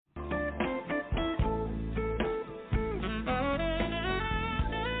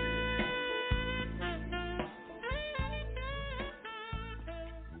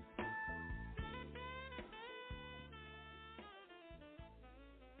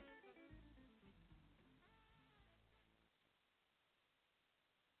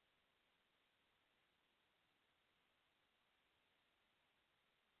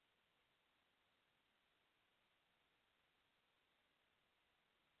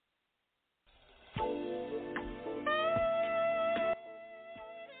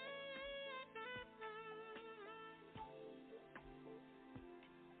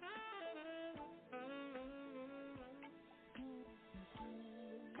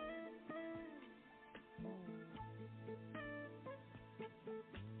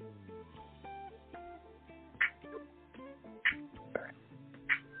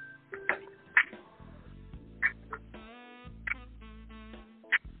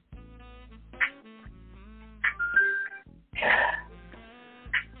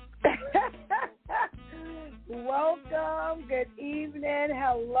evening.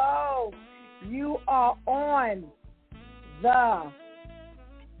 Hello. You are on the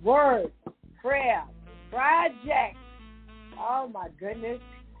Word Prayer Project. Oh, my goodness.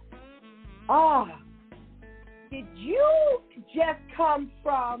 Oh, did you just come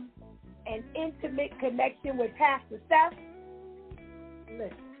from an intimate connection with Pastor Steph?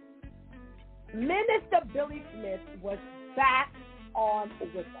 Listen, Minister Billy Smith was back on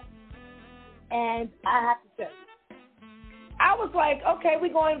with us. And I have to tell you, I was like, okay,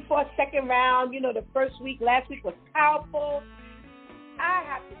 we're going for a second round. You know, the last week was powerful. I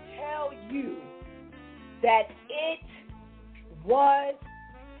have to tell you that it was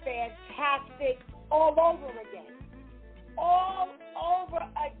fantastic all over again. All over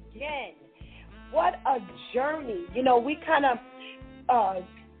again. What a journey. You know, we kind of,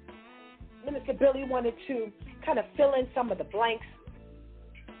 Minister Billy wanted to kind of fill in some of the blanks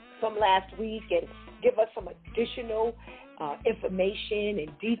from last week and give us some additional information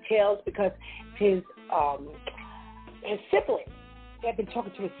and details because his siblings, he had been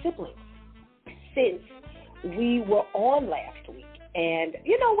talking to his siblings since we were on last week. And,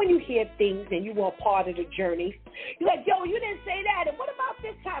 you know, when you hear things and you were a part of the journey, you're like, yo, you didn't say that. And what about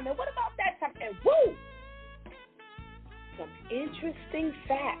this time? And what about that time? And woo! Some interesting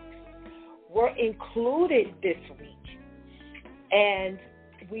facts were included this week. And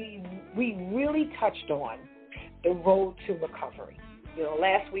we really touched on the road to recovery. You know,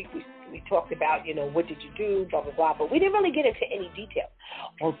 last week we talked about, you know, what did you do, blah, blah, blah. But we didn't really get into any detail.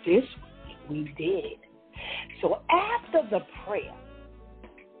 Well, this week we did. So after the prayer,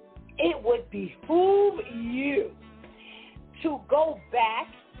 it would behoove you to go back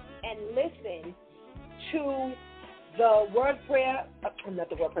and listen to the Word Prayer, not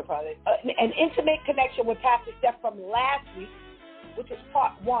the Word Prayer Project, an intimate connection with Pastor Steph from last week, which is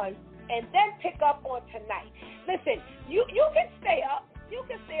part 1, and then pick up on tonight. Listen, you can stay up. You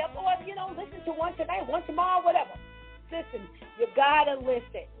can stay up or, you know, listen to one tonight, one tomorrow, whatever. Listen, you got to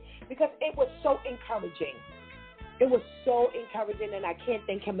listen because it was so encouraging. It was so encouraging, and I can't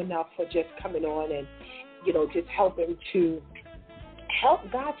thank him enough for just coming on and, you know, just helping to help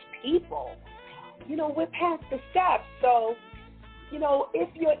God's people, you know, with Pastor Steph. So, you know, if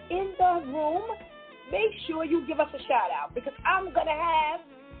you're in the room, make sure you give us a shout-out because I'm going to have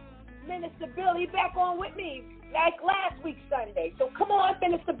Minister Billy back on with me like last week Sunday. So come on,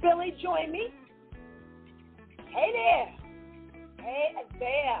 Minister Billy, join me. Hey there. Hey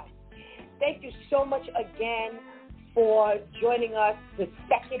there. Thank you so much again for joining us the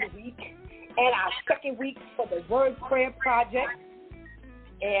second week and our second week for the Word Prayer Project.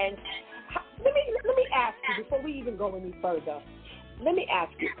 And let me ask you, before we even go any further, let me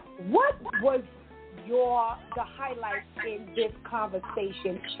ask you, what was the highlights in this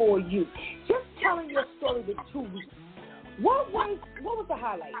conversation for you? Just telling your story the 2 weeks. What was the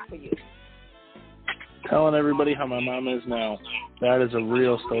highlight for you? Telling everybody how my mom is now. That is a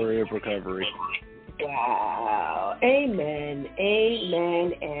real story of recovery. Wow. Amen.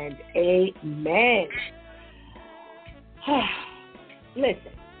 Amen and amen.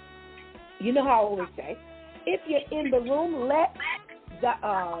 Listen, you know how I always say, if you're in the room, let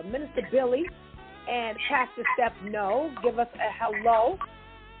the Minister Billy and Pastor Steph know. Give us a hello.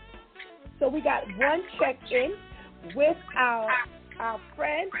 So we got one check-in with our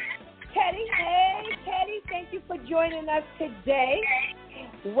friend, Teddy. Hey, Teddy, thank you for joining us today.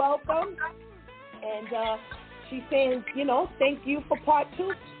 Welcome. And she's saying, you know, thank you for part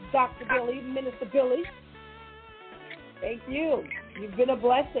 2, Dr. Billy, Minister Billy. Thank you. You've been a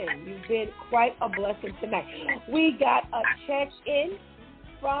blessing. You've been quite a blessing tonight. We got a check-in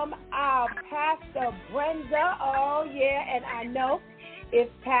from our Pastor Brenda. Oh, yeah, and I know if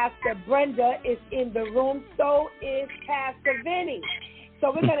Pastor Brenda is in the room, so is Pastor Vinny.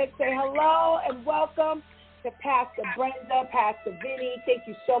 So we're going to say hello and welcome to Pastor Brenda, Pastor Vinny. Thank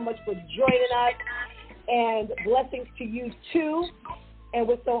you so much for joining us, and blessings to you too. And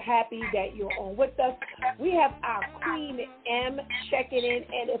we're so happy that you're on with us. We have our Queen M checking in,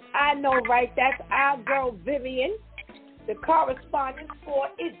 and if I know right, that's our girl Vivian, the correspondent for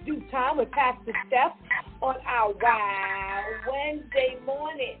It's Due Time with Pastor Steph on our Wow Wednesday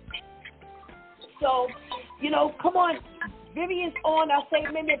morning. So, you know, come on. Vivian's on, I'll say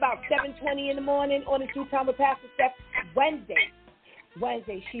maybe about 7:20 in the morning on It's Due Time with Pastor Steph Wednesday.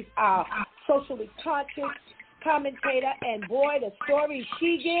 She's our socially conscious commentator, and boy, the story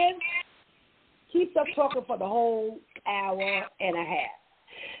she gives keeps us talking for the whole hour and a half.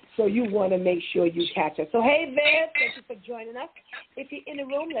 So you want to make sure you catch her. So hey, Viv, thank you for joining us. If you're in the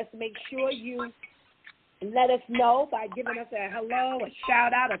room, let's make sure you let us know by giving us a hello, a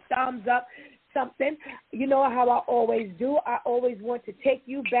shout out, a thumbs up. something. You know how I always do. I always want to take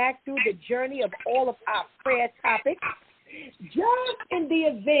you back through the journey of all of our prayer topics. Just in the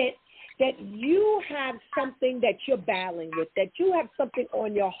event that you have something that you're battling with, that you have something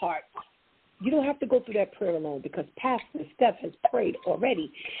on your heart, you don't have to go through that prayer alone, because Pastor Steph has prayed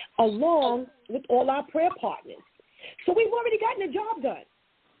already along with all our prayer partners. So we've already gotten the job done.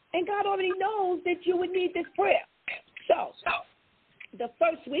 And God already knows that you would need this prayer. So the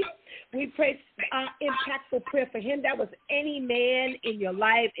first week, we prayed our impactful prayer for him. That was any man in your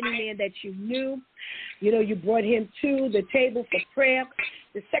life, any man that you knew. You know, you brought him to the table for prayer.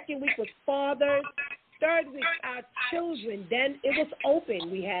 The second week was fathers. Third week, our children. Then it was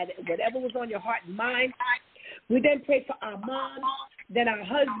open. We had whatever was on your heart and mind. We then prayed for our moms, then our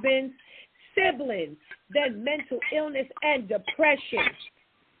husbands, siblings, then mental illness and depression.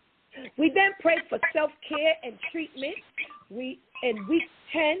 We then prayed for self-care and treatment. We, in week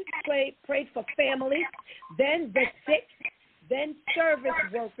 10, prayed for family, then the sick, then service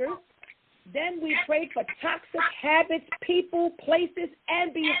workers. Then we prayed for toxic habits, people, places,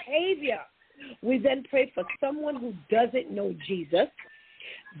 and behavior. We then prayed for someone who doesn't know Jesus,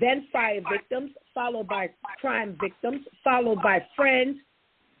 then fire victims, followed by crime victims, followed by friends,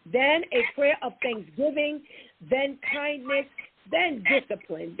 then a prayer of thanksgiving, then kindness, then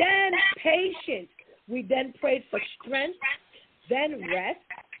discipline, then patience. We then prayed for strength, then rest,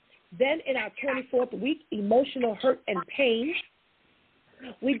 then in our 24th week, emotional hurt and pain.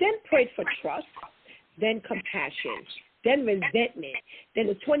 We then prayed for trust, then compassion, then resentment, then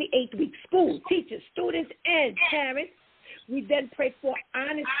the 28th week, school, teachers, students, and parents. We then prayed for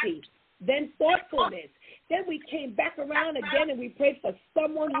honesty, then thoughtfulness. Then we came back around again and we prayed for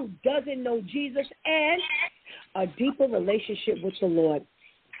someone who doesn't know Jesus and a deeper relationship with the Lord.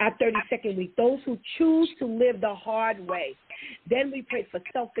 Our 32nd week, those who choose to live the hard way. Then we prayed for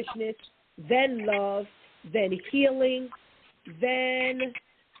selfishness, then love, then healing, then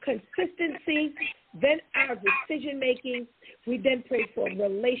consistency, then our decision-making. We then prayed for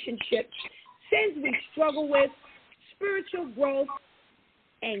relationships, sins we struggle with, spiritual growth,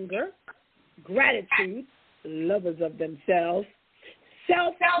 anger, gratitude, lovers of themselves,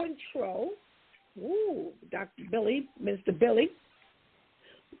 self-control. Ooh, Dr. Billy, Mr. Billy,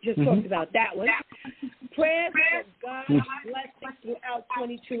 just talked about that one. Prayers for God's blessings throughout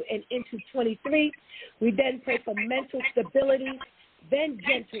 22 and into 23. We then pray for mental stability, then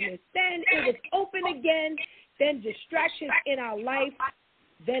gentleness. Then it was open again, then distractions in our life.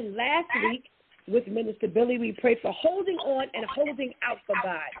 Then last week, with Minister Billy, we prayed for holding on and holding out for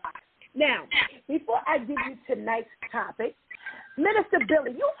God. Now, before I give you tonight's topic, Minister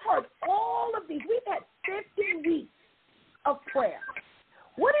Billy, you've heard all of these. We've had 15 weeks of prayer.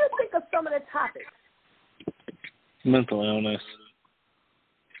 What do you think of some of the topics? Mental illness.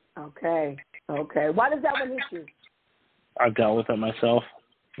 Okay. Why does that one hit you? I've dealt with it myself.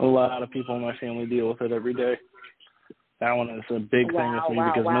 A lot of people in my family deal with it every day. That one is a big thing with me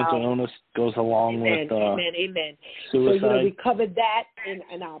because mental illness goes along with Amen. suicide. So, we covered that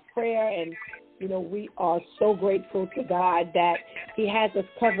in our prayer, and, we are so grateful to God that he has us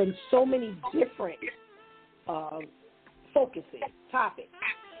covering so many different focusing topics.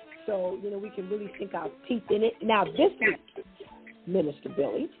 So, we can really sink our teeth in it. Now, this week, Minister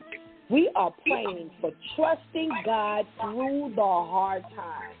Billy, we are praying for trusting God through the hard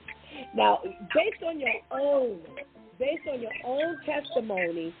times. Now, based on your own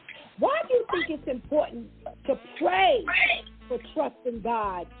testimony, why do you think it's important to pray for trusting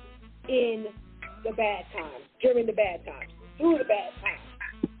God in the bad times, during the bad times, through the bad times?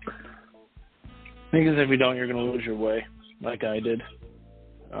 Because if you don't, you're going to lose your way, like I did.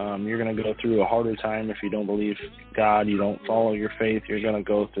 You're going to go through a harder time if you don't believe God, you don't follow your faith. You're going to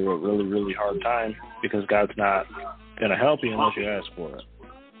go through a really, really hard time because God's not going to help you unless you ask for it.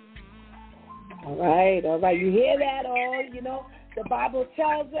 All right. You hear that? The Bible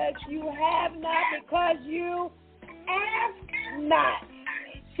tells us you have not because you ask not.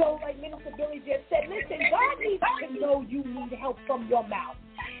 So like Minister Billy just said, listen, God needs to know you need help from your mouth.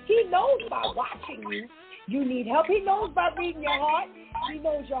 He knows by watching you need help. He knows by reading your heart. He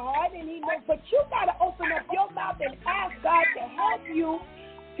knows your heart, and he knows. But you got to open up your mouth and ask God to help you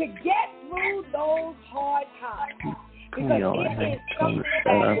to get through those hard times. Because it is something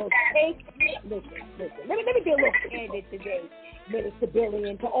that will take. Listen. Let me be a little candid today, Minister Billy,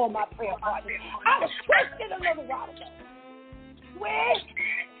 and to all my prayer partners. I was twisted a little while ago. Twisted.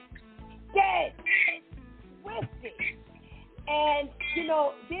 And,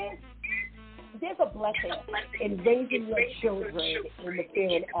 there's a blessing in raising your children in the fear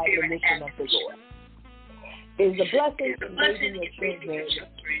and admonition of the Lord. is a blessing in raising your children,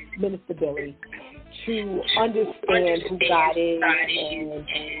 Minister Billy, to understand who God is and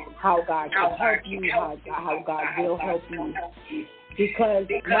how God can help you, how God will help you. Because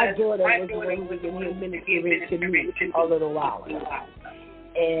my daughter was the one who was in here ministering to me a little while ago.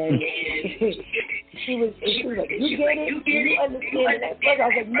 And she was like, you get it? Do you understand it? At first I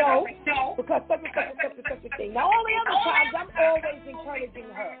was like, no, because such a thing. Now, all the other times, I'm always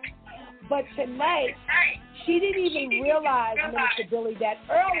encouraging her. But tonight, she didn't even realize, Minister Billy, that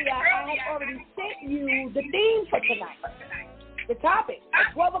earlier I had already sent you the theme for tonight. The topic.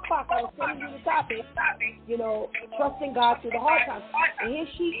 At 12 o'clock, I was sending you the topic, you know, trusting God through the hard times. And here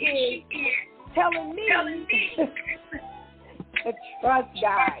she is telling me to trust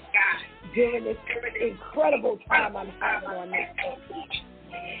God during this incredible time I'm having on this earth.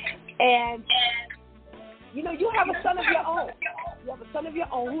 And, you know, you have a son of your own. You have a son of your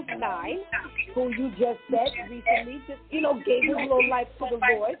own who's 9, who you just said recently, just, you know, gave his little life to the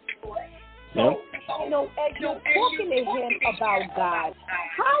Lord. So, you know, as you're talking to him about God,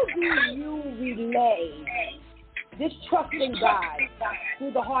 how do you relay this trusting God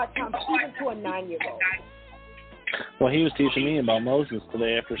through the hard times, even to a 9-year-old? Well, he was teaching me about Moses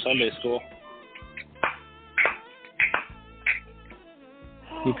today after Sunday school.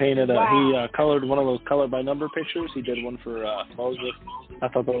 He painted he colored one of those color by number pictures. He did one for Moses. I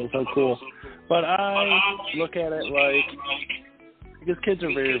thought that was so cool. But I look at it like, because kids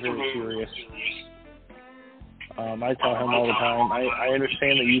are very, very curious. I tell him all the time, I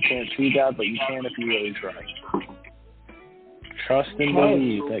understand that you can't see God, but you can if you really try. Trust and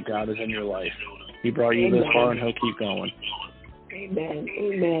believe that God is in your life. He brought you this far, and he'll keep going. Amen.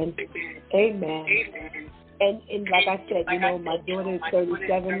 Amen. Amen. And like I said, you know, my daughter is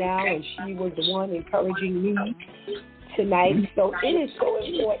 37 now, and she was the one encouraging me tonight. So it is so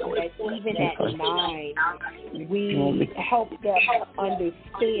important that even at 9, we help them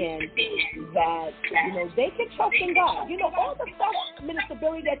understand that, you know, they can trust in God. You know, all the stuff, Minister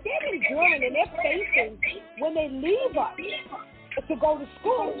Billy, that they're enduring and they're facing when they leave us to go to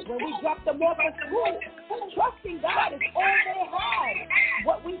school, when we drop them off at school. Trusting God is all they have.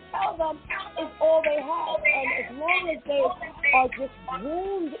 What we tell them is all they have. And as long as they are just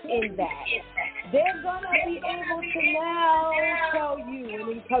groomed in that, they're going to be able to now tell you and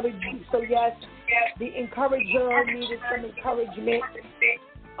encourage you. So, yes, the encourager needed some encouragement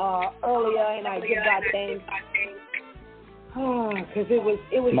earlier, and I give God thanks. Because it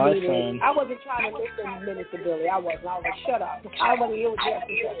was My needed. son. I wasn't trying to listen, Minister Billy. I wasn't. I was like, shut up. I want to hear what you have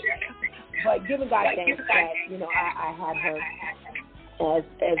to say. But giving God thanks that, you know, I had her as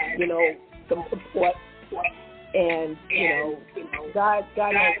you know, some support. And, you know, God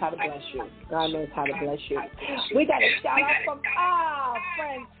knows how to bless you. God knows how to bless you. We got a shout out from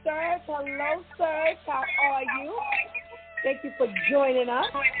friend Serge. Hello, Serge. How are you? Thank you for joining us.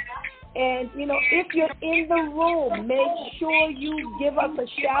 And, you know, if you're in the room, make sure you give us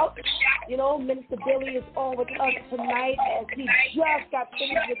a shout. You know, Minister Billy is on with us tonight as he just got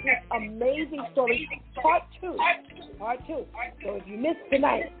finished with his amazing story, part 2. So if you missed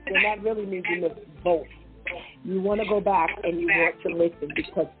tonight, then that really means you missed both. You want to go back and you want to listen,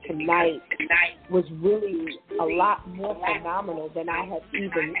 because tonight was really a lot more phenomenal than I had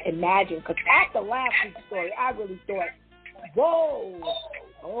even imagined. Because after last week's story, I really thought, whoa,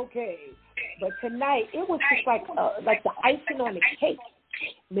 okay. But tonight, it was just like the icing on the cake,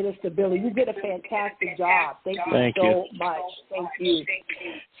 Minister Billy. You did a fantastic job. Thank you so much. Thank you.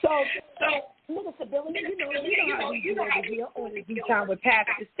 So Minister Billy, you know how we do over here on the D Time with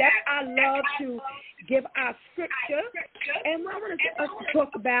Pastor Steph. I love to give our scripture, and I want us to talk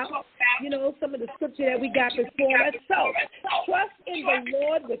about, you know, some of the scripture that we got before us. So, trust in the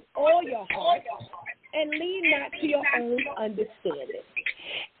Lord with all your heart, and lean not to your own understanding.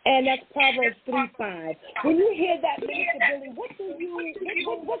 And that's Proverbs 3:5. When you hear that, Minister Billy,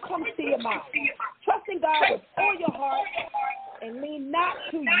 what comes to your mind? Trusting God with all your heart and lean not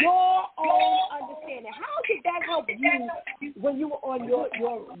to your own understanding. How did that help you when you were on your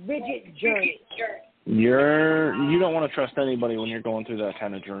rigid journey? You don't want to trust anybody when you're going through that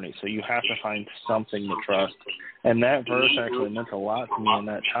kind of journey, so you have to find something to trust. And that verse actually meant a lot to me in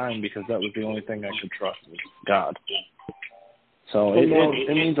that time, because that was the only thing I could trust, was God. So it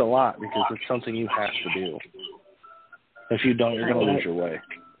means a lot, because it's something you have to do. If you don't, you're going to lose your way.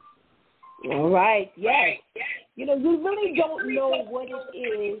 All right, yes. You know, you really don't know what it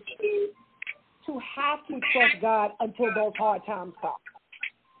is to have to trust God until those hard times come.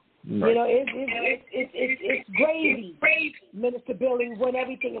 Right. You know, it's gravy, Minister Billy, when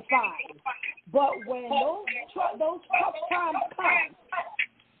everything is fine. But when those tough times come,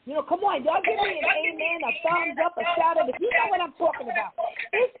 You know, come on, y'all give me an amen, a thumbs up, a shout out. If you know what I'm talking about.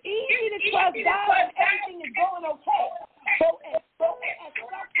 It's easy to trust God when everything is going okay. So as stuff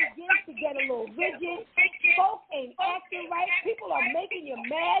begins to get a little rigid, folks ain't acting right. People are making you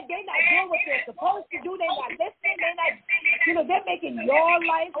mad. They're not doing what they're supposed to do. They're not listening. They're not, they're making your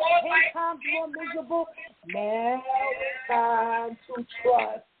life 10 times more miserable. Now it's time to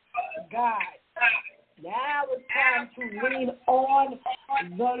trust God. Now it's time to lean on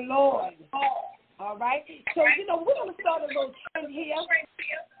the Lord. All right? So, we're going to start a little trend here.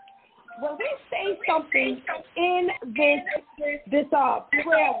 When we say something in this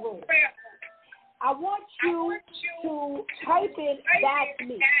prayer room, I want you to type in "that's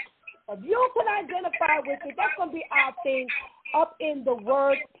me." If you can identify with it, that's going to be our thing up in the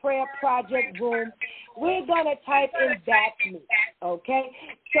Word Prayer Project room. We're going to type in "that's me." Okay?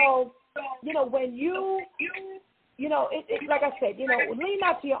 So, when like I said, lean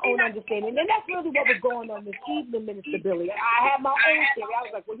out to your own understanding. And that's really what was going on this evening, Minister Billy. I had my own theory. I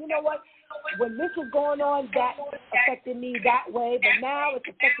was like, well, you know what? When this was going on, that affected me that way, but now it's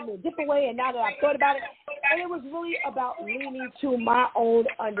affecting me a different way, and now that I've thought about it, and it was really about leaning to my own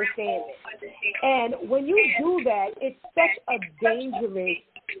understanding. And when you do that, it's such a dangerous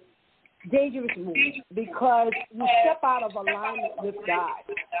move because you step out of alignment with God.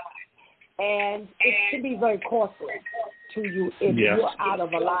 And it can be very costly to you if you're out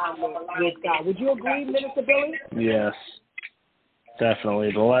of alignment with God. Would you agree, Minister Billy? Yes,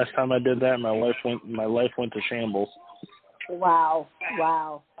 definitely. The last time I did that, my life went to shambles. Wow.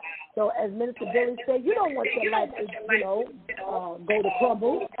 So as Minister Billy said, you don't want your life to, go to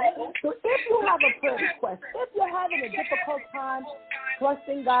crumble. So if you have a prayer request, if you're having a difficult time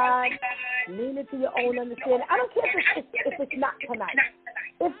trusting God, leaning to your own understanding, I don't care if it's not tonight.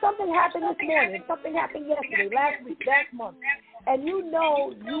 If something happened this morning, if something happened yesterday, last week, last month, and you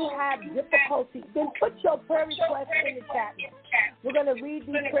have difficulty, then put your prayer request in the chat. We're going to read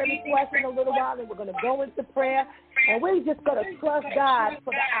these prayer requests in a little while, and we're going to go into prayer, and we're just going to trust God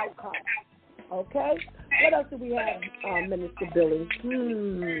for the outcome. Okay? What else do we have, Minister Billy?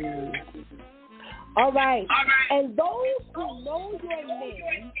 All right. And those who know your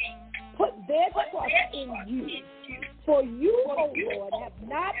name put their trust in you. For you, O Lord, have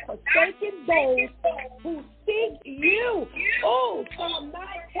not forsaken those who seek you. Oh, Psalm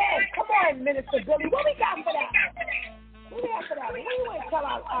 9:10. Come on, Minister Billy. What we got for that? What do you want to tell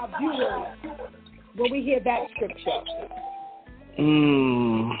our viewers when we hear that scripture?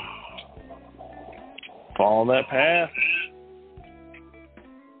 Follow that path.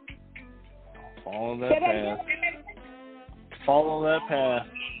 Follow that path. Follow that path.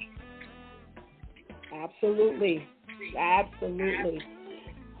 Absolutely.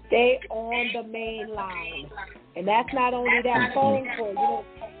 Stay on the main line. And that's not only that phone call.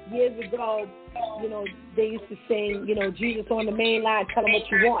 Years ago, they used to sing, Jesus on the main line, tell them what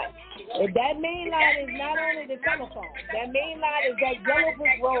you want. And that main line is not only the telephone. That main line is that yellow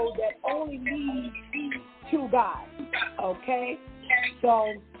brick road that only leads to God. Okay?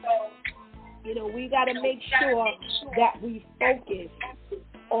 So, we got to make sure that we focus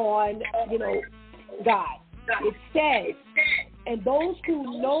on, God. It says, and those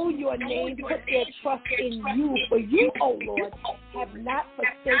who know your name put their trust in you. For you, O Lord, have not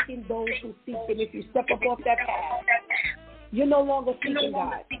forsaken those who seek him. If you step up off that path, you're no longer seeking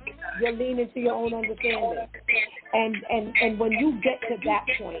God. You're leaning to your own understanding. And when you get to that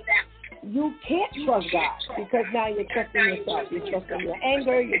point, you can't trust God because now you're trusting yourself. You're trusting your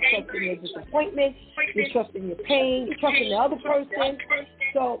anger. You're trusting your disappointment. You're trusting your pain. You're trusting the other person.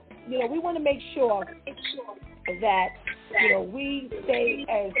 So, we want to make sure that, we stay,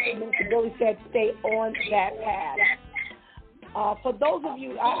 as Mr. Billy said, stay on that path. For those of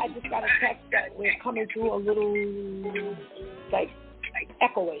you, I just got a text that we're coming through a little,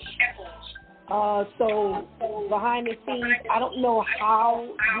 echoish. So behind the scenes, I don't know how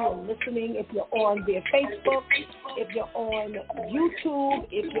you are listening, if you're on their Facebook, if you're on YouTube,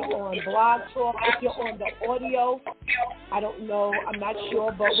 if you're on Blog Talk, if you're on the audio. I don't know. I'm not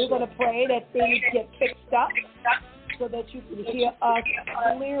sure, but we're going to pray that things get fixed up so that you can hear us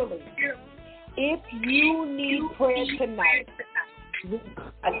clearly. If you need prayer tonight,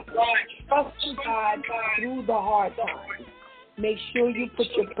 trust God through the hard times. Make sure you put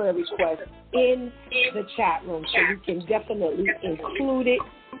your prayer request in the chat room so we can definitely include it.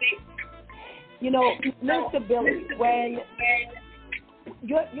 Mr. Billy, when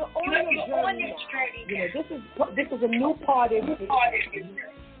you're on your journey now, this is a new part of it.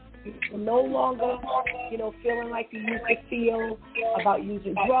 You're no longer, feeling like you used to feel about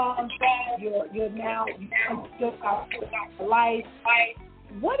using drugs. You're now out life.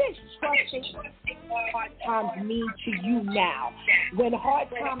 What does trusting hard times mean to you now? When hard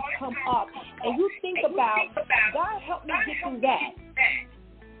times come up and you think about, God help me get through that.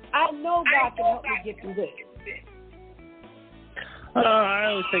 I know God can help me get through this. I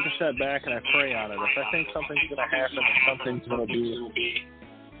always take a step back and I pray on it. If I think something's going to happen or something's going to be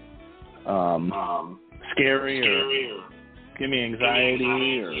scary or give me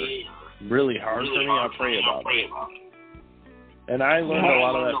anxiety or really hard for me, I pray about it. And I learned a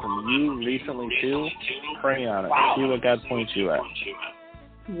lot of that from you recently too. Pray on it. See what God points you at.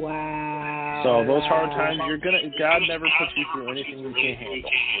 Wow. So those hard times, God never puts you through anything you can't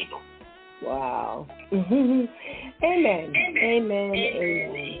handle. Wow. Amen. Amen.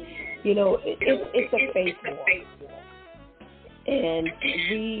 You know, it's a faith war. And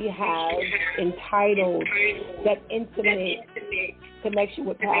we have entitled that intimate connection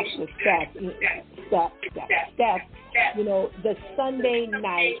with Pastor Steph, you know, the Sunday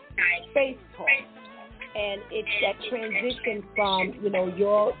night faith talk. And it's that transition from, you know,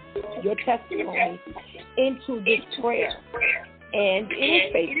 your testimony into this prayer. And it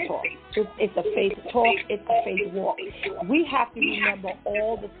is faith talk. It's a faith talk. It's a faith walk. We have to remember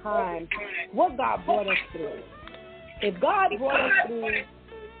all the time what God brought us through. If God brought us through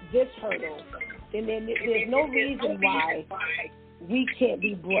this hurdle, then there's no reason why we can't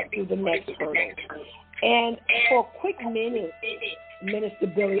be brought through the next hurdle. And for a quick minute, Minister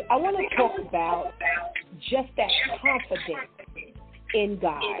Billy, I want to talk about just that confidence in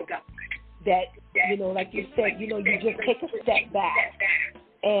God. That, you know, like you said, you know, you just take a step back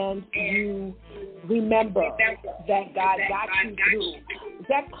and you remember that God got you through.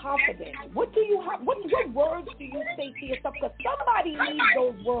 That confidence. What do you have? What words do you say to yourself? Because somebody needs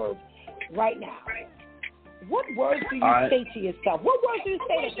those words right now. What words do you say to yourself? What words do you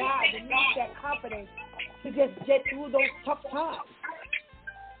say to God that needs that confidence to just get through those tough times?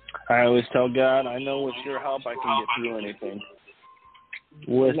 I always tell God, I know with your help I can get through anything.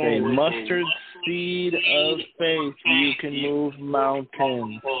 With a mustard seed of faith, you can move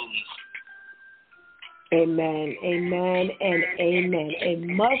mountains. Amen, amen, and amen. A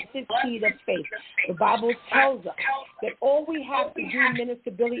mustard seed of faith. The Bible tells us that all we have to do,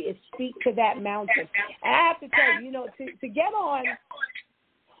 Minister Billy, is speak to that mountain. And I have to tell you, you know, to get on,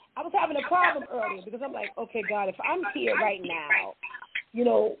 I was having a problem earlier because I'm like, okay, God, if I'm here right now, you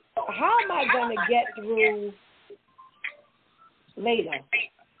know, how am I going to get through later?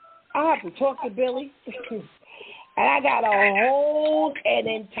 I have to talk to Billy. And I got to hold an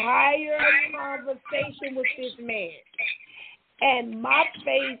entire conversation with this man. And my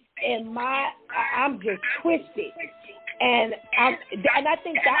face and I'm just twisted. And I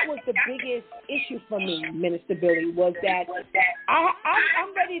think that was the biggest issue for me, Minister Billy, was that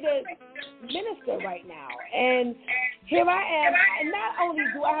I'm ready to minister right now. And here I am. And not only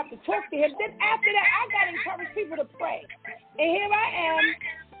do I have to talk to him, then after that, I got to encourage people to pray. And here I am.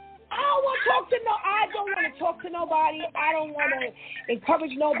 I don't want to talk to nobody. I don't want to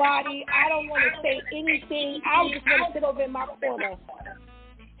encourage nobody. I don't want to say anything. I just want to sit over in my corner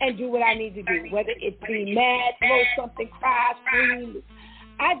and do what I need to do, whether it's be mad, throw something, cry, scream.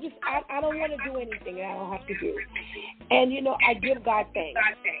 I don't want to do anything that I don't have to do. And, you know, I give God thanks.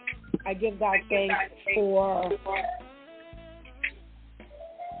 I give God thanks for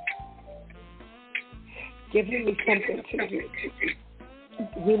giving me something to do.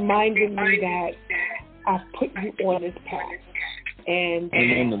 Reminding me that I've put you on this path, and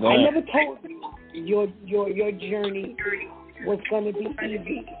I never told you your journey was going to be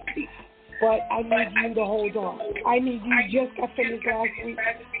easy, but I need you to hold on. I need you. Just got finished last week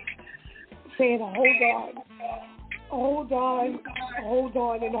saying, hold on,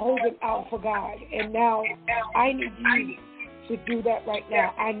 and hold it out for God. And now I need you to do that right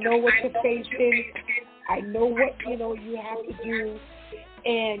now. I know what you're facing. I know what you have to do.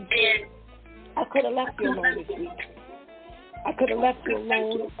 And I could have left you alone this week. I could have left you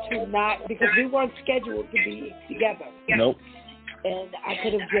alone to not, because we weren't scheduled to be together. Nope. And I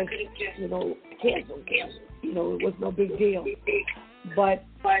could have just, canceled. It was no big deal. But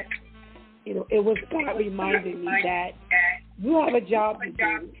it was God reminding me that you have a job to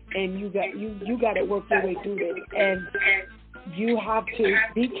do, and you got to work your way through this. And you have to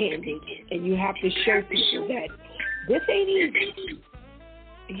be candid, and you have to show people that this ain't easy.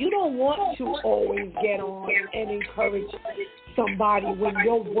 You don't want to always get on and encourage somebody when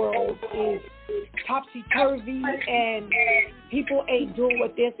your world is topsy-turvy and people ain't doing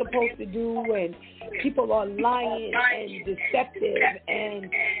what they're supposed to do, and people are lying and deceptive,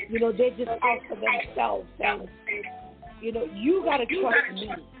 and, they're just out for themselves. And, you got to trust me.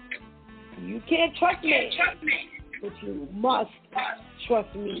 You can't trust me. but you must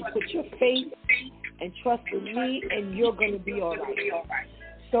trust me. Put your faith and trust in me, and you're going to be all right.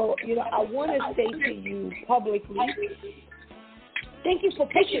 So, I want to say to you publicly, thank you for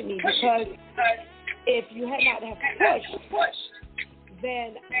pushing me, because if you had not have pushed,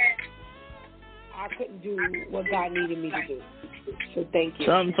 then I couldn't do what God needed me to do. So thank you.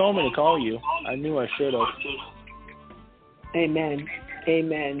 Something told me to call you. I knew I should have. Amen.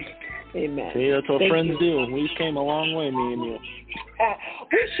 Amen. Amen. See, that's what friends do. We came a long way, me and you.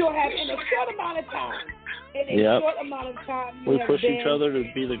 We sure have, in a short amount of time. Short amount of time. We push each other to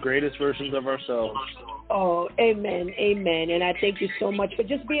be the greatest versions of ourselves. Oh, amen, amen. And I thank you so much for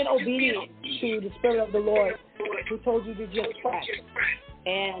just being obedient to the Spirit of the Lord, who told you to just pray.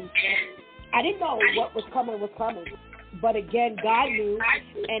 And I didn't know what was coming. But again, God knew,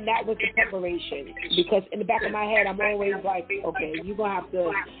 and that was the preparation. Because in the back of my head, I'm always like, okay, you're going to have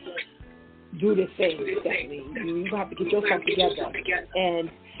to do this thing, Stephanie. You're going to have to get yourself together.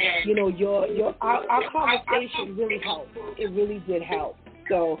 And, our conversation really helped. It really did help.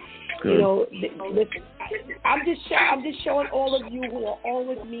 So, listen, I'm just showing all of you who are on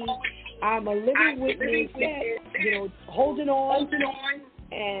with me. I'm a living witness that, holding on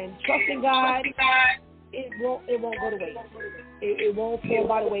and trusting God. It won't go to waste. It won't fall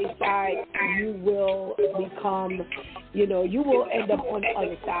by the wayside. You will become, you will end up on the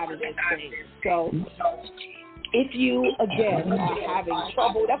other side of this thing. So, if you, again, are having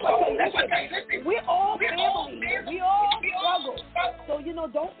trouble, that's what I tell you, we're all family. We all struggle. So,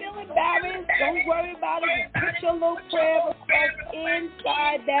 don't feel embarrassed. Don't worry about it. Just put your little prayer request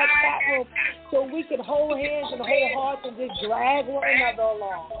inside that chat room so we can hold hands and hold hearts and just drag one another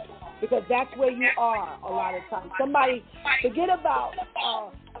along. Because that's where you are a lot of times. Somebody, forget about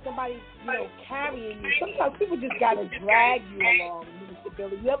somebody, carrying you. Sometimes people just got to drag you along, Mr.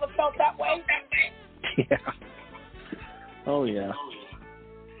 Billy. You ever felt that way? Yeah. Oh, yeah.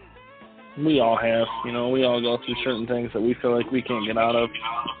 We all have. We all go through certain things that we feel like we can't get out of.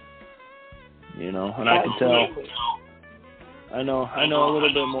 And I can tell. I know a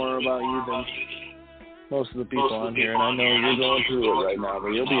little bit more about you than most of the people on here, and I know you're going through it right now, but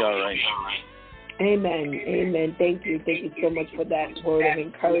you'll be all right. Amen. Amen. Thank you. Thank you so much for that word of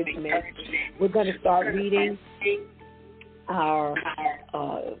encouragement. We're going to start reading our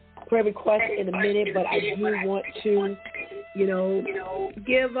prayer request in a minute, but I do want to,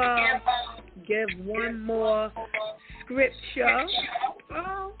 give one more scripture.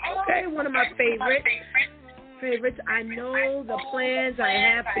 Oh, okay, one of my favorites. I know the plans I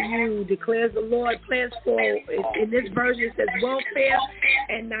have for you, declares the Lord. Plans for, in this version it says welfare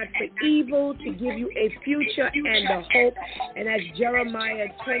and not for evil, to give you a future and a hope. And that's Jeremiah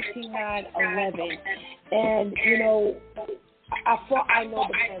 29:11. And, I know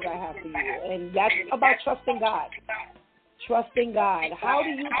the plans I have for you. And that's about trusting God. Trusting God. How do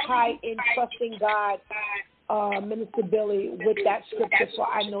you tie in trusting God, Minister Billy, with that scripture for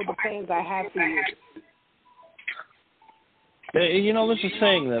I know the plans I have for you? There's a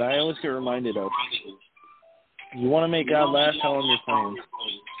saying that I always get reminded of. You want to make God laugh, tell him your plans.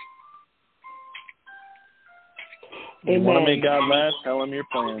 You want to make God laugh, tell him your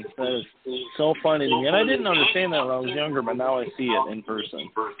plans. That is so funny to me. And I didn't understand that when I was younger, but now I see it in person.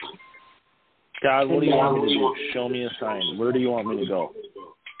 God, what do you want me to do? Show me a sign. Where do you want me to go?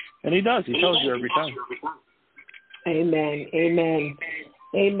 And he does. He tells you every time. Amen. Amen.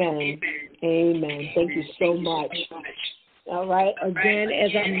 Amen. Amen. Thank you so much. All right. Again, as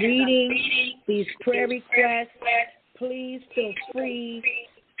I'm reading these prayer requests, please feel free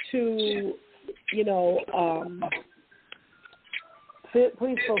to,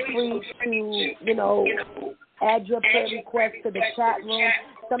 please feel free to, add your prayer request to the chat room.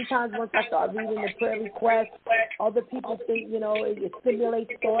 Sometimes once I start reading the prayer request, other people think, it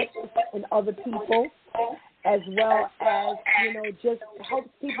stimulates thoughts in other people, as well as, just helps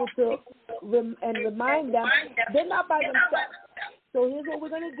people to remind them they're not by themselves. So here's what we're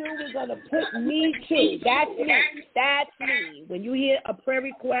going to do. We're going to put me too. That's me. That's me. When you hear a prayer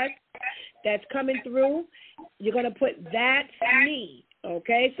request that's coming through, you're going to put that's me.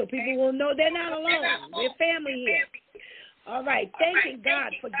 Okay? So people will know they're not alone. We're family here. All right. Thanking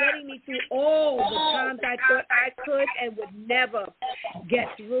God for getting me through all the times I thought I could and would never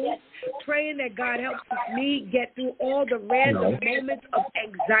get through. Praying that God helps me get through all the random moments of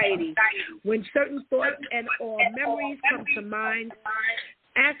anxiety when certain thoughts and or memories come to mind.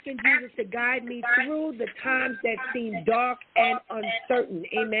 Asking Jesus to guide me through the times that seem dark and uncertain.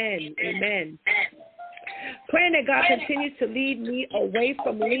 Amen. Amen. Praying that God continues to lead me away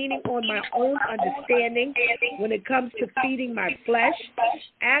from leaning on my own understanding when it comes to feeding my flesh.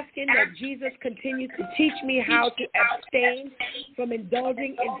 Asking that Jesus continues to teach me how to abstain from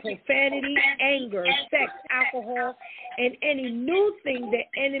indulging in profanity, anger, sex, alcohol, and any new thing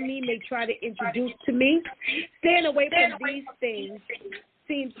the enemy may try to introduce to me. Staying away from these things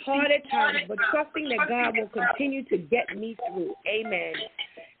seems hard at times, but trusting that God will continue to get me through. Amen.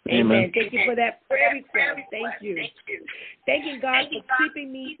 Amen. Thank you for that prayer request. Thank you. Thanking God for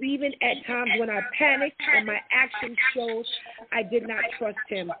keeping me even at times when I panicked and my actions showed I did not trust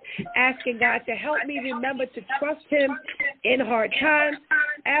him. Asking God to help me remember to trust him in hard times.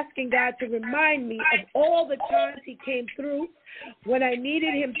 Asking God to remind me of all the times he came through when I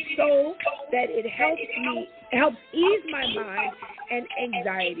needed him so that it helps ease my mind and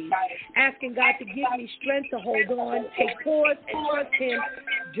anxiety. Asking God to give me strength to hold on, take pause, and trust him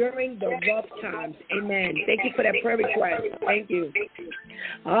during the rough times. Amen. Thank you for that prayer request. Thank you.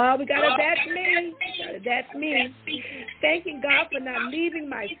 We got a that's me. That's me. Thanking God for not leaving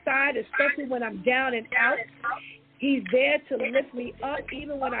my side, especially when I'm down and out. He's there to lift me up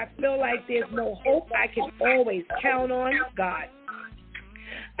even when I feel like there's no hope. I can always count on God.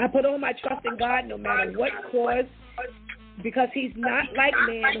 I put all my trust in God no matter what cause, because he's not like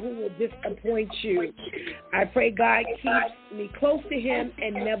man who will disappoint you. I pray God keeps me close to him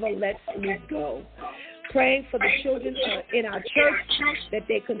and never lets me go. Praying for the children in our church that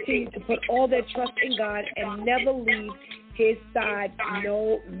they continue to put all their trust in God and never leave his side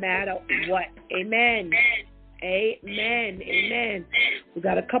no matter what. Amen. Amen. Amen. We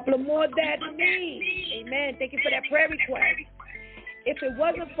got a couple of more that's me. Amen. Thank you for that prayer request. If it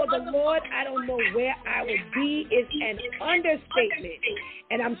wasn't for the Lord, I don't know where I would be is an understatement.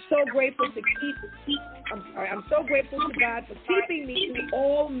 And I'm so grateful to I'm so grateful to God for keeping me through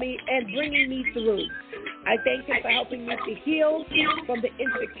all me and bringing me through. I thank him for helping me to heal from the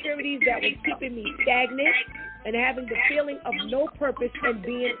insecurities that was keeping me stagnant and having the feeling of no purpose and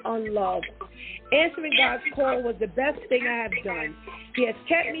being unloved. Answering God's call was the best thing I have done. He has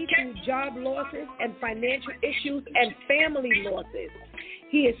kept me through job losses and financial issues and family losses.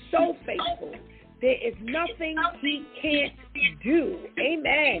 He is so faithful. There is nothing he can't do.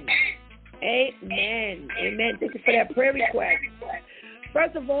 Amen. Amen. Amen. Thank you for that prayer request.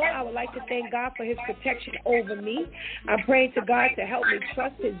 First of all, I would like to thank God for his protection over me. I'm praying to God to help me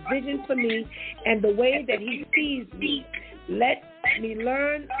trust his vision for me and the way that he sees me. Let me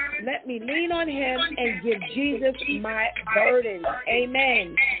lean on him and give Jesus my burden.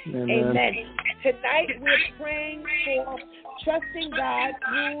 Amen. Amen. Amen. Tonight we're praying for trusting God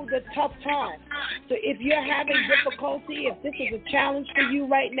through the tough times. So if you're having difficulty, if this is a challenge for you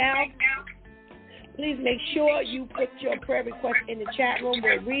right now, please make sure you put your prayer request in the chat room.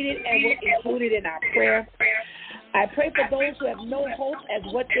 We'll read it and we'll include it in our prayer. I pray for those who have no hope as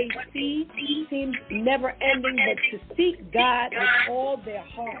what they see seems never ending, but to seek God with all their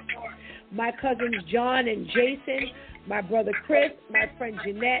heart. My cousins John and Jason, my brother Chris, my friend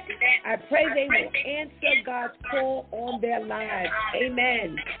Jeanette, I pray they will answer God's call on their lives.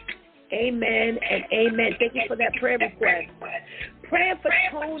 Amen. Amen and amen. Thank you for that prayer request. Praying for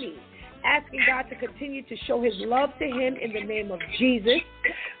Tony, asking God to continue to show his love to him in the name of Jesus.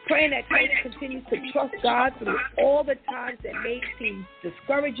 Praying that Tony continues to trust God through all the times that may seem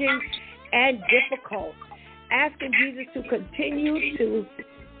discouraging and difficult. Asking Jesus to continue to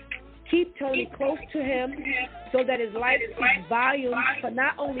keep Tony close to him so that his life speaks volumes for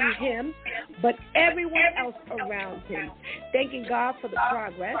not only him, but everyone else around him. Thanking God for the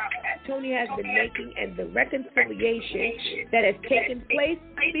progress Tony has been making and the reconciliation that has taken place,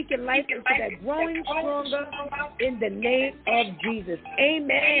 speaking life into that growing stronger in the name of Jesus.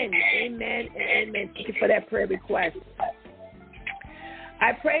 Amen, amen, and amen. Thank you for that prayer request.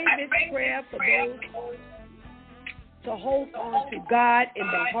 I pray this prayer for those to hold on to God in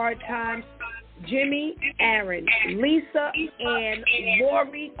the hard times. Jimmy, Aaron, Lisa, Ann,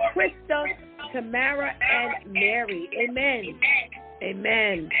 Lori, Krista, Tamara, and Mary. Amen.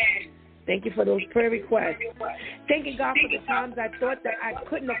 Amen. Thank you for those prayer requests. Thanking God for the times I thought that I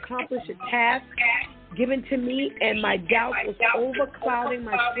couldn't accomplish a task given to me and my doubt was overclouding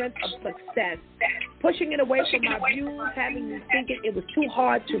my strength of success. Pushing it away from my views, having me thinking it was too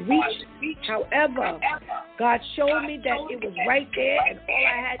hard to reach. However, God showed me that it was right there and all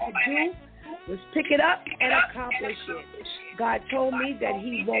I had to do was pick it up and accomplish it. God told me that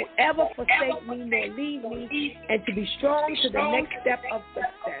he won't ever forsake me nor leave me and to be strong to the next step of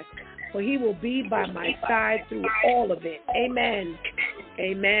success. For he will be by my side through all of it. Amen.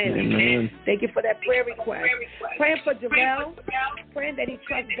 Amen. Amen. Thank you for that prayer request. Praying for Jarrell, praying that he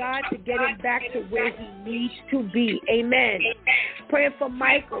trusts God to get him back to where he needs to be. Amen. Praying for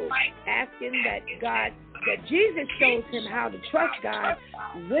Michael, asking that Jesus shows him how to trust God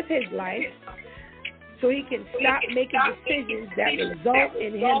with his life so he can stop making decisions that result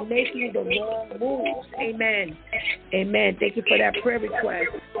in him making the wrong moves. Amen. Amen. Thank you for that prayer request.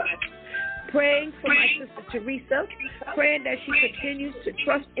 Praying for my sister Teresa, praying that she continues to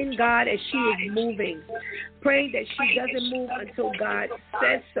trust in God as she is moving, praying that she doesn't move until God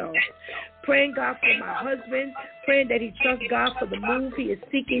says so. Praying God for my husband, praying that he trusts God for the move he is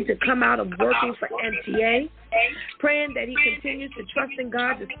seeking to come out of working for MTA, praying that he continues to trust in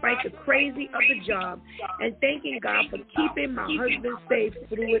God despite the crazy of the job, and thanking God for keeping my husband safe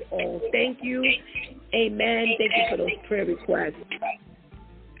through it all. Thank you. Amen. Thank you for those prayer requests.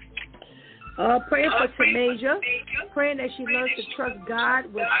 Praying for Tamasia, praying that she learns to trust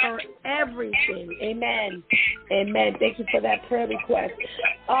God with her everything. Amen. Amen. Thank you for that prayer request.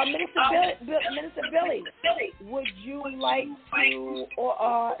 Minister Billy, would you like to,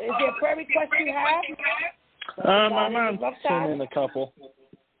 or is there a prayer request you have? My mom sent in a couple.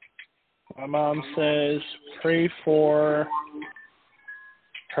 My mom says, pray for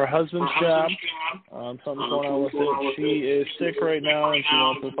her husband's job. Something's going on with it. She is sick right now, and she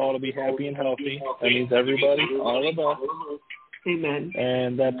wants us all to be happy and healthy. That means everybody, all of us. Amen.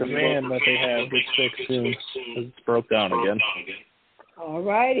 And that the van that they have gets fixed soon, because it's broke down again. All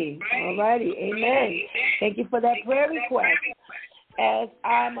righty. Amen. Thank you for that prayer request. As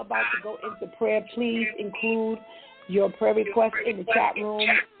I'm about to go into prayer, please include your prayer request in the chat room.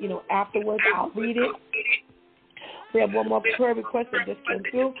 Afterwards, I'll read it. We have one more prayer request that just came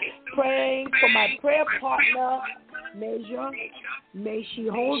through. Praying for my prayer partner, Major. May she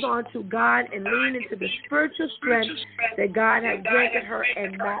hold on to God and lean into the spiritual strength that God has granted her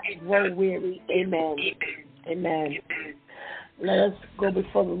and not grow weary. Amen. Amen. Let us go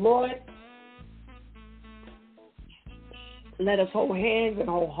before the Lord. Let us hold hands and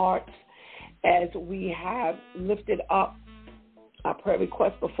hold hearts as we have lifted up our prayer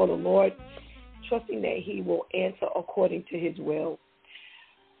request before the Lord, trusting that he will answer according to his will.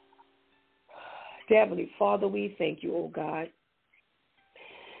 Dear Heavenly Father, we thank you, oh God.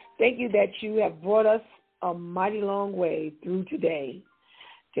 Thank you that you have brought us a mighty long way through today,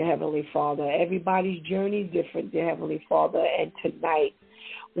 dear Heavenly Father. Everybody's journey is different, dear Heavenly Father, and tonight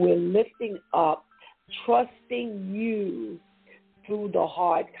we're lifting up, trusting you through the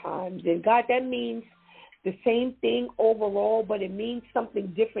hard times. And God, that means the same thing overall, but it means something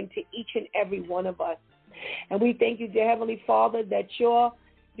different to each and every one of us. And we thank you, dear Heavenly Father, that your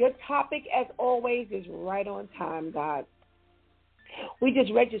topic, as always, is right on time, God. We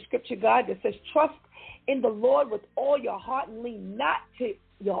just read your scripture, God, that says, trust in the Lord with all your heart and lean not to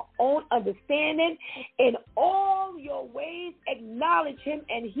your own understanding. In all your ways, acknowledge him,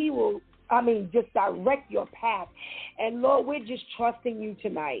 and he will, just direct your path. And, Lord, we're just trusting you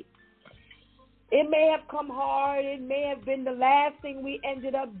tonight. It may have come hard. It may have been the last thing we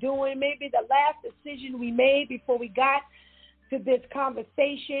ended up doing, maybe the last decision we made before we got to this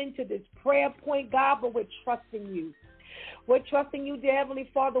conversation, to this prayer point, God, but we're trusting you. We're trusting you, dear Heavenly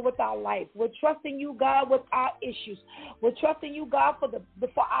Father, with our life. We're trusting you, God, with our issues. We're trusting you, God, for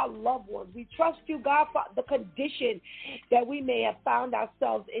our loved ones. We trust you, God, for the condition that we may have found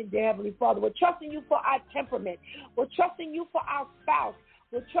ourselves in, dear Heavenly Father. We're trusting you for our temperament. We're trusting you for our spouse.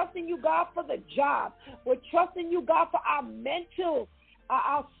 We're trusting you, God, for the job. We're trusting you, God, for our mental,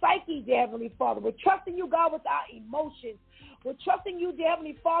 our psyche, dear Heavenly Father. We're trusting you, God, with our emotions. We're trusting you, dear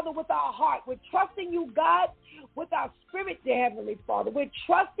Heavenly Father, with our heart. We're trusting you, God, with our spirit, dear Heavenly Father. We're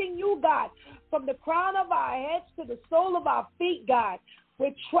trusting you, God, from the crown of our heads to the sole of our feet, God.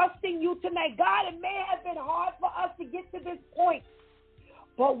 We're trusting you tonight. God, it may have been hard for us to get to this point,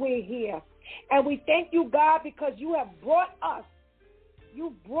 but we're here. And we thank you, God, because you have brought us.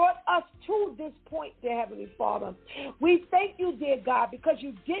 You brought us to this point, dear Heavenly Father. We thank you, dear God, because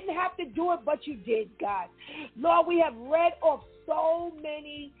you didn't have to do it, but you did, God. Lord, we have read off so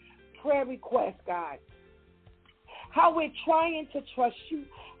many prayer requests, God. How we're trying to trust you,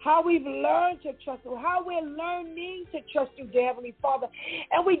 how we've learned to trust you, how we're learning to trust you, dear Heavenly Father.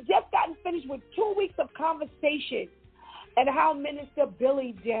 And we just gotten finished with 2 weeks of conversation and how Minister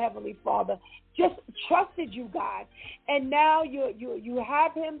Billy, dear Heavenly Father, just trusted you, God. And now you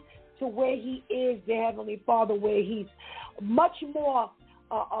have him to where he is, dear Heavenly Father, where he's much more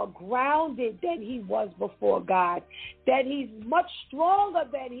grounded than he was before, God, that he's much stronger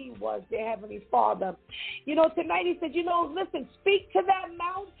than he was, dear Heavenly Father. Tonight he said, listen, speak to that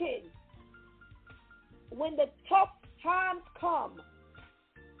mountain. When the tough times come,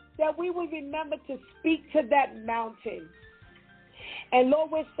 that we would remember to speak to that mountain. And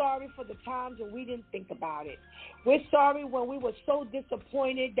Lord, we're sorry for the times when we didn't think about it. We're sorry when we were so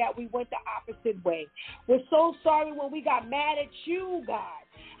disappointed that we went the opposite way. We're so sorry when we got mad at you, God.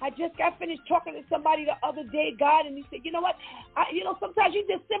 I just got finished talking to somebody the other day, God, and he said, you know what? Sometimes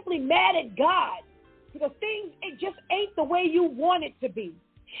you're just simply mad at God because things, it just ain't the way you want it to be.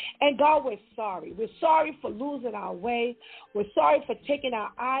 And God, we're sorry. We're sorry for losing our way. We're sorry for taking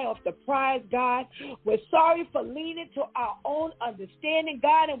our eye off the prize, God. We're sorry for leaning to our own understanding,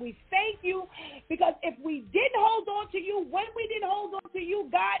 God. And we thank you because if we didn't hold on to you, when we didn't hold on to you,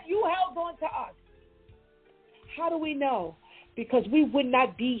 God, you held on to us. How do we know? Because we would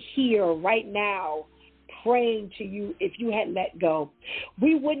not be here right now praying to you if you had let go.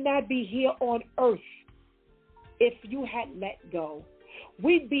 We would not be here on earth if you had let go.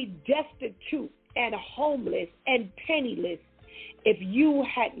 We'd be destitute and homeless and penniless if you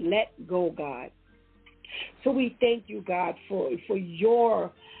had let go, God. So we thank you, God, for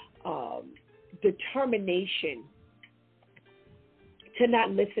your determination to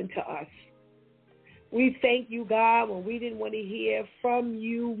not listen to us. We thank you, God, when we didn't want to hear from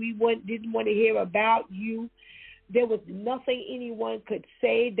you, we didn't want to hear about you. There was nothing anyone could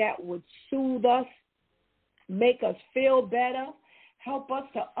say that would soothe us, make us feel better. Help us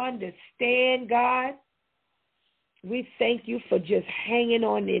to understand, God. We thank you for just hanging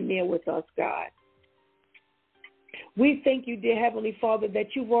on in there with us, God. We thank you, dear Heavenly Father,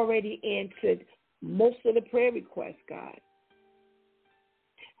 that you've already answered most of the prayer requests, God.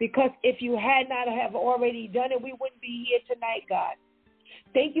 Because if you had not have already done it, we wouldn't be here tonight, God.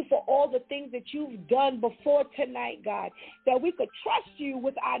 Thank you for all the things that you've done before tonight, God, that we could trust you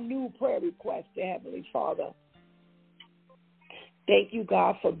with our new prayer requests, dear Heavenly Father. Thank you,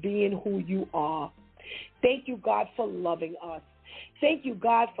 God, for being who you are. Thank you, God, for loving us. Thank you,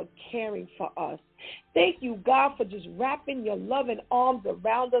 God, for caring for us. Thank you, God, for just wrapping your loving arms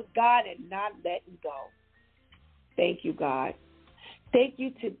around us, God, and not letting go. Thank you, God. Thank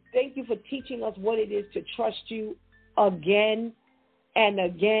you for teaching us what it is to trust you again and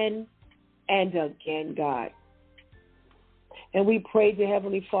again and again, God. And we pray, dear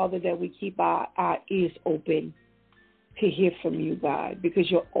Heavenly Father, that we keep our ears open to hear from you, God,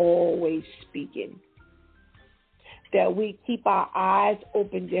 because you're always speaking. That we keep our eyes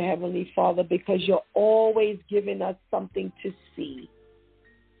open, dear Heavenly Father, because you're always giving us something to see.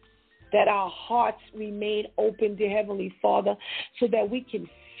 That our hearts remain open, dear Heavenly Father, so that we can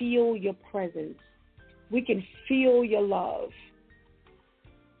feel your presence. We can feel your love.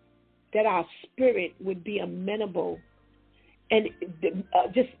 That our spirit would be amenable and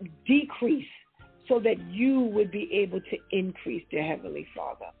just decrease so that you would be able to increase, dear Heavenly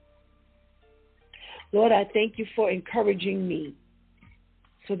Father. Lord, I thank you for encouraging me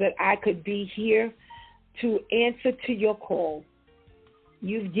so that I could be here to answer to your call.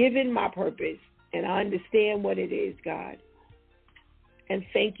 You've given my purpose, and I understand what it is, God. And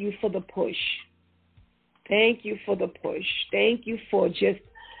thank you for the push. Thank you for the push. Thank you for just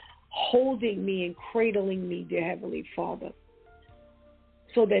holding me and cradling me, dear Heavenly Father,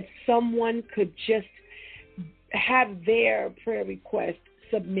 so that someone could just have their prayer request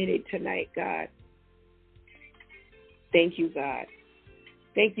submitted tonight, God. Thank you, God.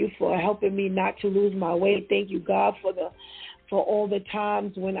 Thank you for helping me not to lose my way. Thank you, God, for all the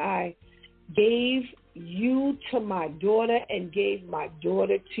times when I gave you to my daughter and gave my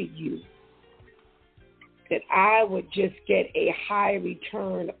daughter to you, that I would just get a high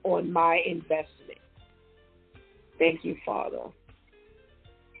return on my investment. Thank you, Father.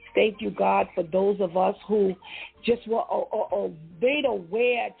 Thank you, God, for those of us who just were made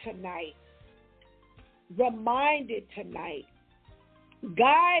aware tonight, reminded tonight,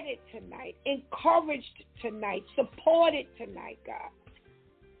 guided tonight, encouraged tonight, supported tonight, God.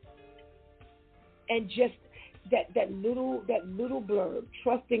 And just that little blurb,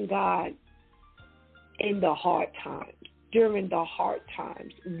 trusting God in the hard times, during the hard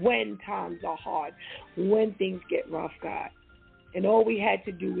times, when times are hard, when things get rough, God. And all we had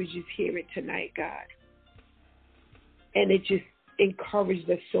to do was just hear it tonight, God. And it just encouraged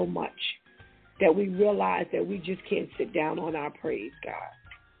us so much that we realized that we just can't sit down on our praise, God.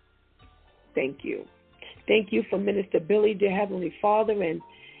 Thank you. Thank you for Minister Billy, dear Heavenly Father, and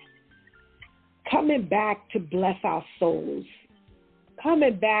coming back to bless our souls,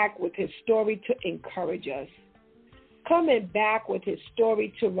 coming back with his story to encourage us, coming back with his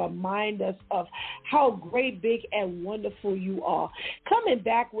story to remind us of how great, big, and wonderful you are, coming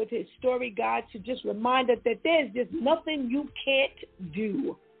back with his story, God, to just remind us that there's just nothing you can't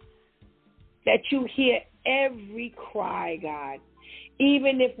do, that you hear every cry, God,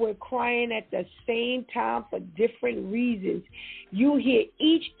 Even if we're crying at the same time for different reasons, you hear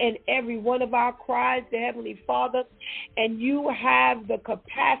each and every one of our cries, the Heavenly Father, and you have the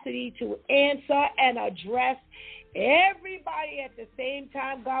capacity to answer and address everybody at the same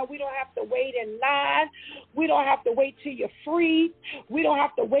time. God, we don't have to wait in line. We don't have to wait till you're free. We don't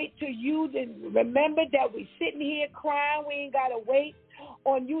have to wait till you to remember that we're sitting here crying. We ain't got to wait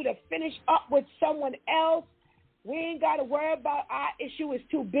on you to finish up with someone else. We ain't got to worry about our issue is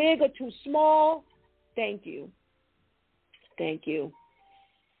too big or too small. Thank you. Thank you.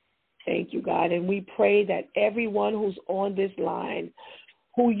 Thank you, God. And we pray that everyone who's on this line,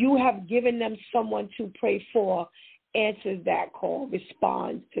 who you have given them someone to pray for, answers that call,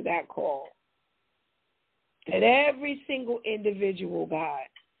 responds to that call. That every single individual, God,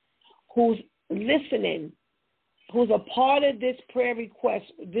 who's listening, who's a part of this prayer request,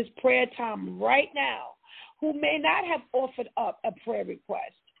 this prayer time right now, who may not have offered up a prayer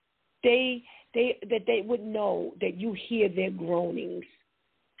request, that they would know that you hear their groanings,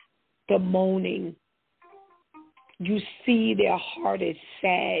 the moaning. You see their heart is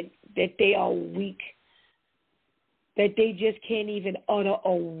sad, that they are weak, that they just can't even utter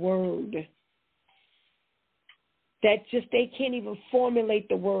a word, that just they can't even formulate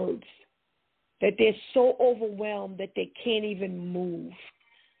the words, that they're so overwhelmed that they can't even move.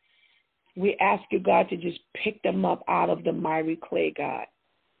 We ask you, God, to just pick them up out of the miry clay, God.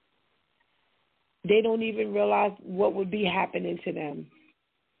 They don't even realize what would be happening to them,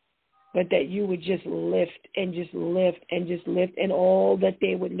 but that you would just lift and just lift and just lift, and all that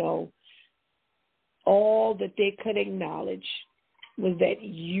they would know, all that they could acknowledge was that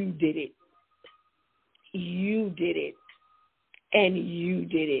you did it. You did it. And you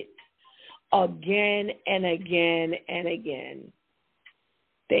did it. Again and again and again.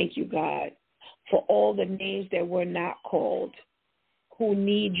 Thank you, God, for all the names that were not called, who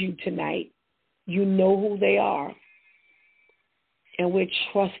need you tonight. You know who they are. And we're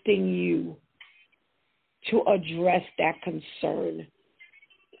trusting you to address that concern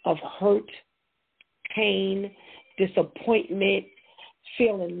of hurt, pain, disappointment,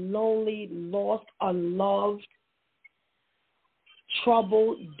 feeling lonely, lost, unloved,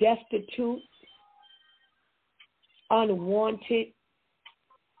 troubled, destitute, unwanted.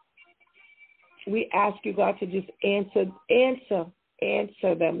 We ask you, God, to just answer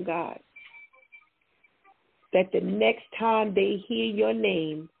them, God. That the next time they hear your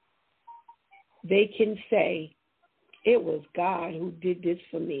name, they can say, it was God who did this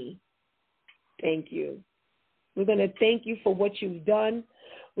for me. Thank you. We're going to thank you for what you've done.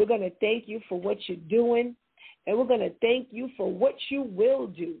 We're going to thank you for what you're doing. And we're going to thank you for what you will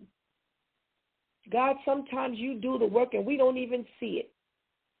do. God, sometimes you do the work and we don't even see it.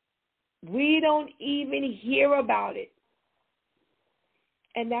 We don't even hear about it.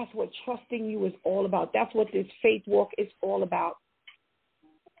 And that's what trusting you is all about. That's what this faith walk is all about.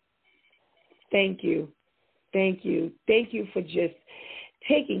 Thank you. Thank you. Thank you for just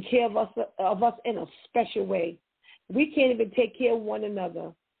taking care of us in a special way. We can't even take care of one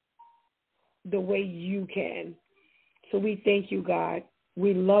another the way you can. So we thank you, God.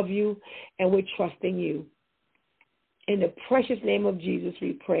 We love you, and we're trusting you. In the precious name of Jesus,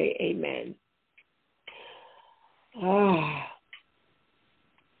 we pray. Amen. All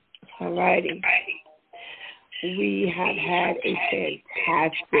righty. We have had a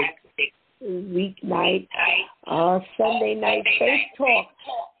fantastic weeknight, Sunday night faith talk.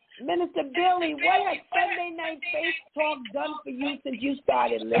 Minister Billy, what has Sunday night faith talk done for you since you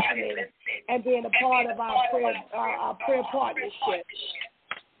started listening and being a part of our prayer partnership?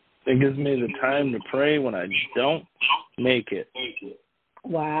 It gives me the time to pray when I don't make it.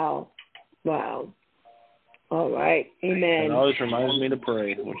 Wow. All right. Amen. It always reminds me to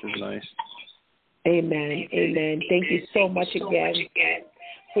pray, which is nice. Amen. Thank you so much again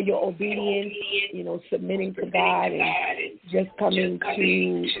for your obedience, submitting to God and just coming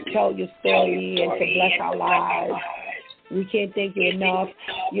to tell your story and to bless our lives. We can't thank you enough.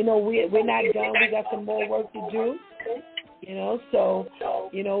 We're not done. We got some more work to do. So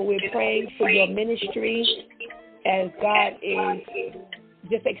we're praying for your ministry as God is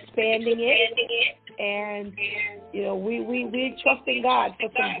just expanding it. And, we're trusting God for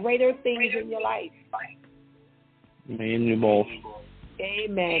some greater things in your life. Me and you both.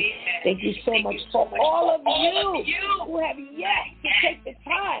 Amen. Thank you so much for all of you who have yet to take the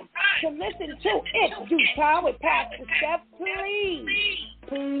time to listen to It's Due Time with Pastor Steph. Please,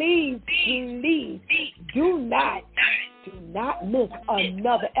 do not miss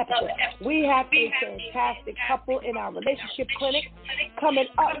another episode. We have a fantastic couple in our relationship clinic coming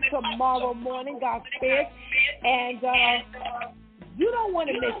up tomorrow morning, God spares. And You don't want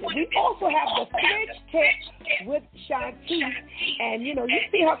to miss it. We also have the Fridge Tip with Shantice. And, you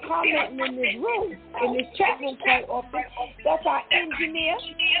see her commenting in this room, in this chat room quite often. That's our engineer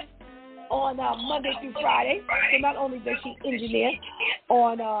on Monday through Friday. So not only does she engineer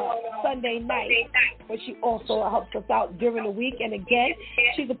on Sunday night, but she also helps us out during the week. And again,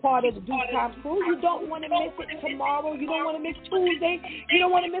 she's a part of the Due Time crew. You don't want to miss it tomorrow. You don't want to miss Tuesday. You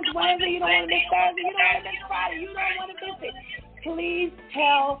don't want to miss Wednesday. You don't want to miss Thursday. You don't want to miss Friday. You don't want to miss it. Please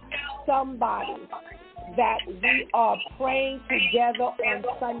tell somebody that we are praying together on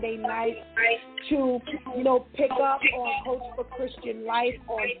Sunday night to, pick up on Coach for Christian Life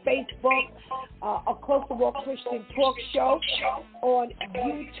on Facebook, a Close to Walk Christian talk show on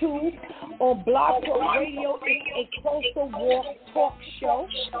YouTube, on Blog Talk Radio. It's a Close to Walk talk show.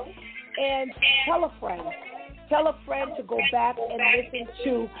 And tell a friend. Tell a friend to go back and listen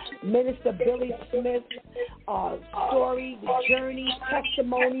to Minister Billy Smith's story, the journey,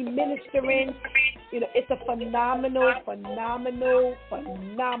 testimony, ministering. It's a phenomenal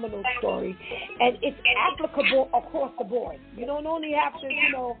story. And it's applicable across the board. You don't only have to,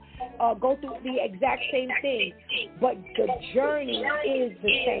 go through the exact same thing, but the journey is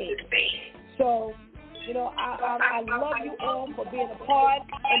the same. So, I love you all for being a part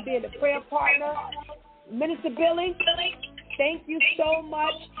and being a prayer partner. Minister Billy, thank you so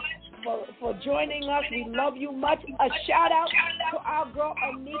much for joining us. We love you much. A shout out to our girl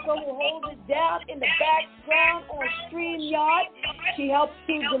Anika, who holds it down in the background on StreamYard. She helps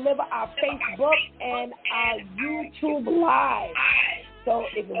to deliver our Facebook and our YouTube Live. So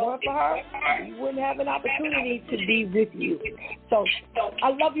if it weren't for her, we wouldn't have an opportunity to be with you. So I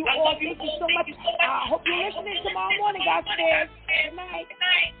love you all. Thank you so much. I hope you're listening tomorrow morning, guys. Good night.